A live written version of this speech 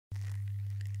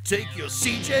Take your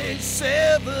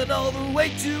Cj7 all the way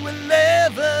to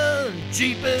 11.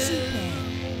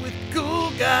 Jeepin' with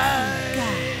cool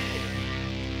guy.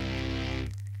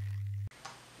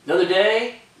 Another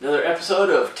day, another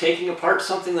episode of taking apart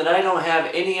something that I don't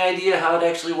have any idea how it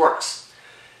actually works.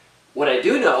 What I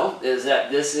do know is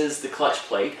that this is the clutch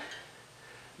plate.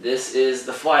 This is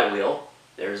the flywheel.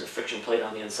 There's a friction plate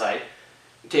on the inside.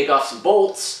 You take off some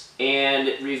bolts and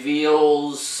it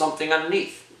reveals something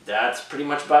underneath. That's pretty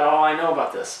much about all I know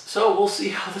about this. So we'll see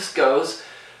how this goes.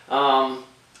 I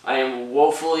am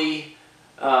woefully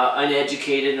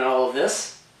uneducated in all of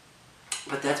this,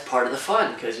 but that's part of the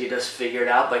fun because you just figure it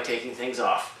out by taking things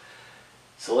off.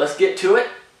 So let's get to it.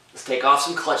 Let's take off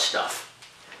some clutch stuff.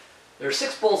 There are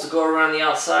 6 bolts that go around the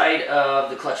outside of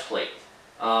the clutch plate.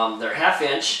 They're 1/2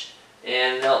 inch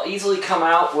and they'll easily come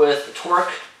out with a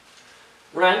torque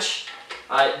wrench.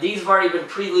 These have already been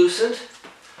pre-loosened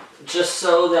just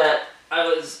so that I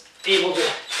was able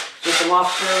to get them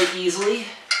off fairly easily.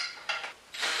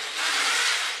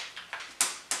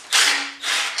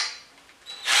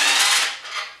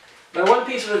 My one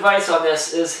piece of advice on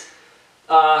this is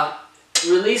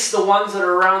release the ones that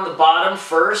are around the bottom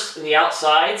first and the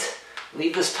outsides.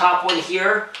 Leave this top one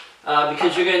here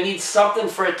because you're going to need something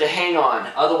for it to hang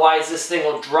on. Otherwise this thing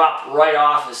will drop right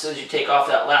off as soon as you take off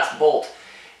that last bolt.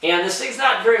 And this thing's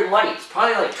not very light. It's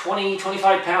probably like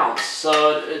 20-25 pounds.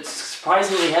 So it's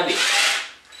surprisingly heavy.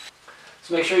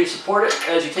 So make sure you support it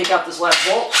as you take out this last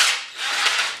bolt.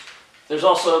 There's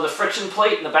also the friction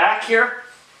plate in the back here.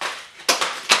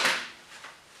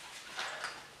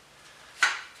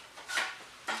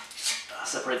 I'll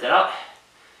separate that out.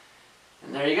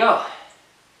 And there you go.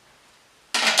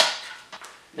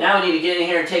 Now we need to get in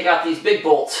here and take out these big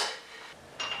bolts.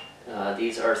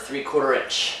 These are 3/4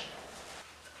 inch.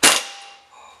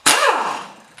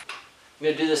 I'm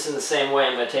going to do this in the same way.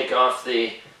 I'm going to take off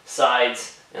the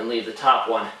sides and leave the top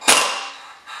one.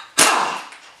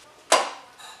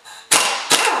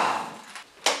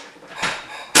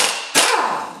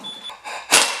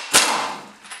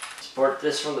 Support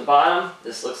this from the bottom.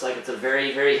 This looks like it's a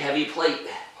very, very heavy plate.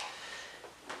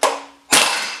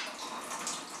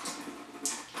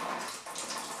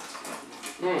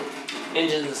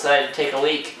 Engine decided to take a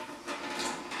leak.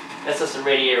 That's just some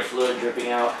radiator fluid dripping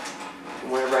out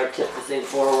whenever I tip the thing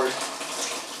forward.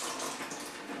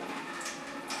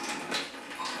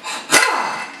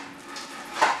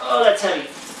 Oh, that's heavy.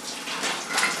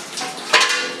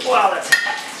 Wow, that's heavy.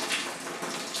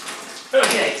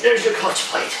 Okay, there's your clutch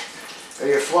plate, or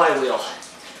your flywheel.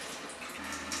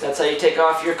 That's how you take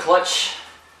off your clutch,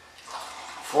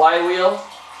 flywheel,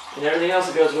 and everything else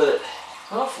that goes with it.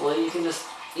 Hopefully you can just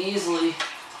easily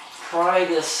pry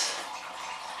this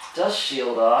dust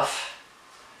shield off.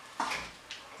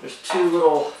 There's 2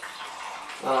 little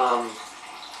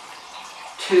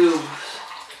tubes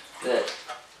that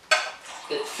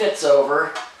it fits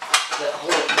over that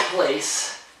hold it in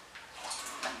place.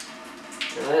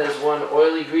 And that is one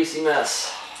oily, greasy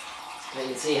mess. And you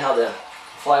can see how the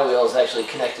flywheel is actually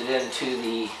connected into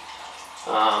the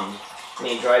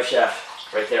main drive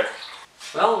shaft right there.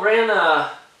 Well, ran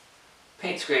a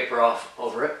paint scraper off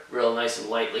over it real nice and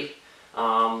lightly.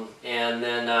 And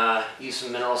then used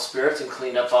some mineral spirits and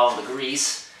cleaned up all the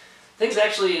grease. Thing's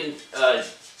actually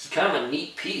kind of a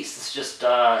neat piece. It's just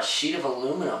a sheet of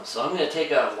aluminum. So I'm going to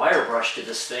take a wire brush to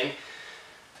this thing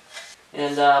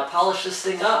and polish this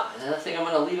thing up. And I think I'm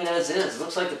going to leave it as is. It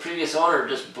looks like the previous owner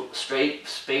just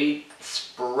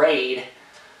sprayed.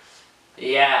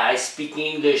 Yeah, I speak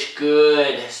English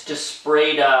good. Just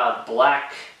sprayed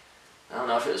black, I don't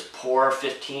know if it was Pour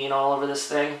 15 all over this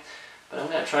thing. But I'm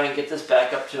going to try and get this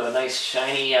back up to a nice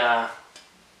shiny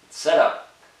setup.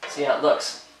 See how it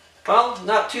looks. Well,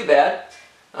 not too bad.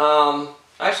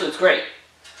 Actually, it's great.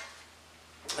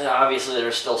 Obviously,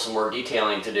 there's still some more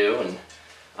detailing to do and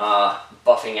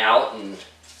buffing out and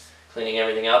cleaning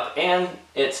everything up. And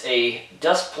it's a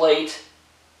dust plate,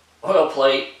 oil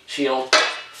plate shield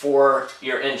for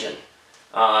your engine.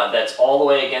 That's all the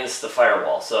way against the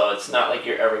firewall. So it's not like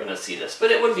you're ever going to see this.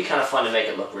 But it would be kind of fun to make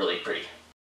it look really pretty.